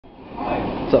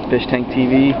What's up, Fish Tank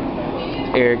TV?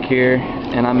 It's Eric here,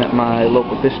 and I'm at my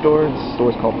local fish store. This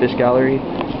store is called Fish Gallery,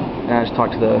 and I just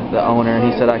talked to the owner, and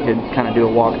he said I could kind of do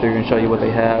a walkthrough and show you what they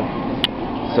have.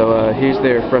 So here's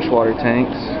their freshwater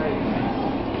tanks.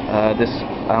 I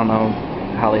don't know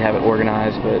how they have it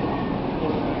organized, but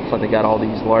it's like they got all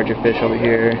these larger fish over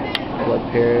here, blood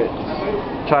parrots.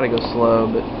 Try to go slow,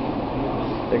 but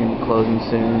they're gonna be closing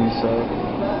soon, so.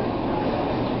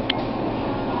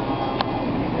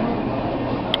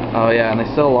 Oh yeah, and they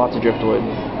sell lots of driftwood.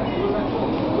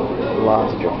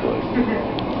 Lots of driftwood.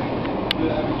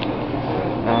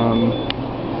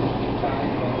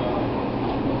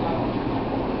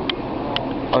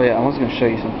 Oh yeah, I was gonna show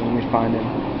you something. Let me find him.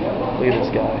 Look at this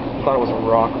guy. I thought it was a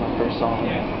rock when I first saw him.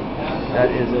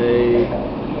 That is a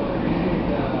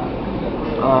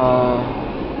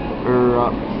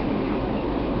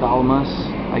Thalamus,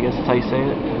 I guess that's how you say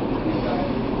it.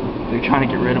 They're trying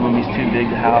to get rid of him. He's too big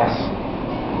to house.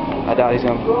 I doubt he's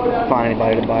gonna find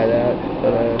anybody to buy that,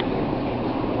 but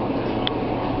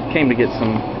came to get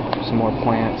some more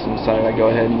plants and decided I'd go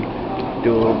ahead and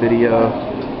do a little video.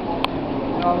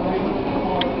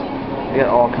 They got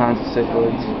all kinds of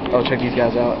cichlids. Oh, check these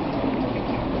guys out.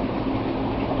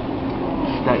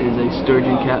 That is a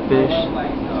sturgeon catfish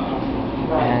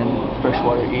and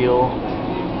freshwater eel.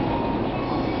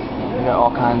 They got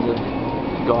all kinds of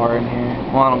gar in here.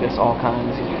 Well, I don't guess all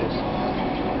kinds. These are just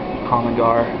common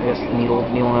gar. I guess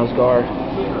needle-nose gar.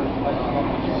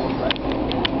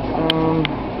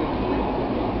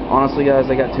 Honestly, guys,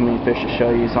 I got too many fish to show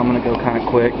you, so I'm gonna go kind of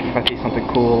quick. If I see something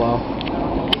cool, I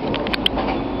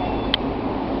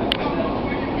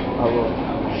will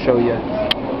show you.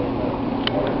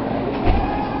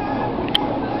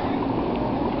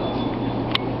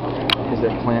 Here's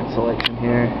their plant selection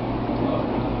here.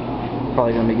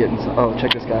 Probably gonna be getting some. Oh,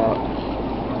 check this guy out.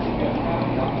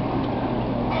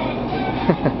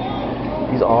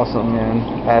 He's awesome, man.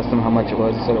 I asked him how much it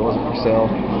was. He said it wasn't for sale.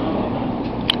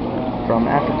 From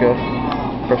Africa,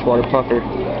 freshwater puffer.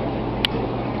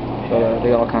 But they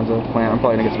got all kinds of plant. I'm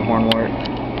probably gonna get some hornwort.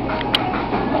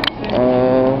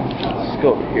 Let's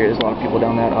go over here. There's a lot of people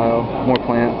down that aisle. More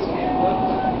plants.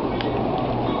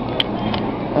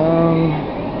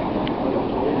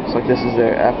 Looks like this is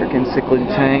their African cichlid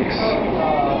tanks.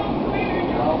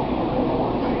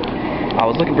 I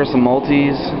was looking for some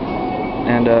multis,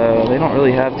 and they don't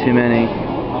really have too many.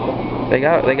 They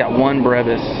got one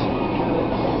brevis,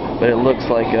 but it looks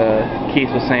like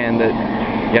Keith was saying that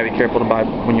you gotta be careful to buy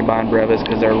when you're buying brevis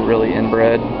because they're really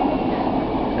inbred.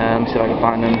 Let me see if I can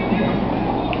find them.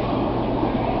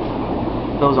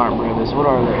 Those aren't brevis. What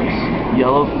are those?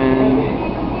 Yellowfin.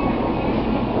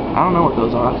 I don't know what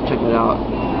those are. I'll have to check that out.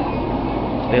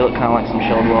 They look kind of like some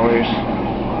shell dwellers.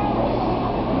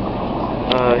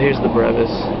 Here's the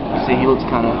brevis. See, he looks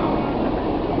kind of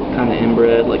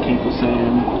inbred, like Keith was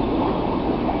saying.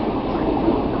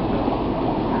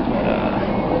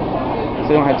 So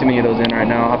they don't have too many of those in right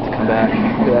now. I'll have to come back.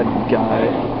 Look at that guy.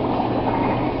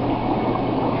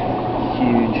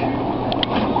 Huge.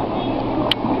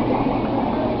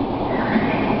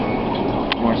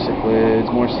 More cichlids,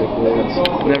 more cichlids.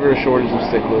 Never a shortage of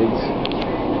cichlids.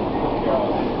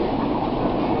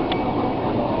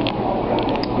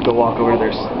 Go walk over to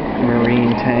their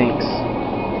marine tanks.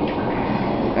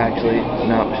 Actually,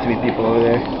 no, there's too many people over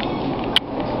there.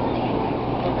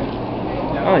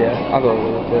 Oh yeah, I'll go over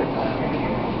there real quick.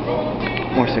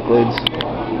 More cichlids.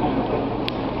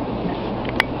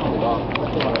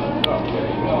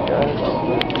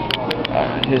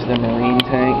 Here's the marine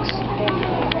tanks.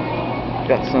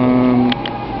 Got some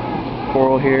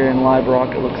coral here and live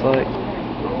rock, it looks like.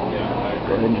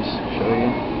 Go ahead and just show you.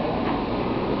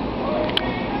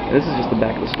 This is just the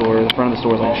back of the store. The front of the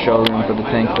store is like a showroom for the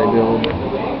tanks they build.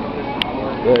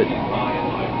 But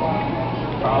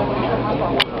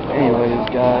anyways,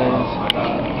 guys,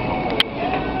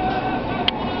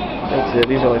 that's it.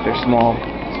 These are like their small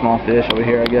fish over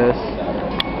here, I guess.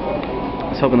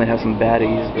 I was hoping they'd have some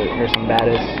baddies, but here's some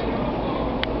baddis,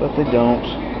 but they don't.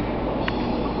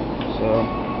 So,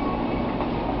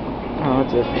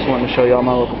 that's it. Just wanted to show you all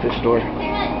my local fish store.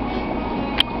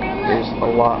 There's a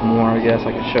lot more, I guess,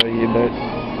 I could show you, but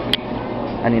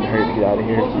I need to hurry to get out of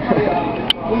here.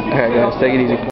 Alright guys, take it easy.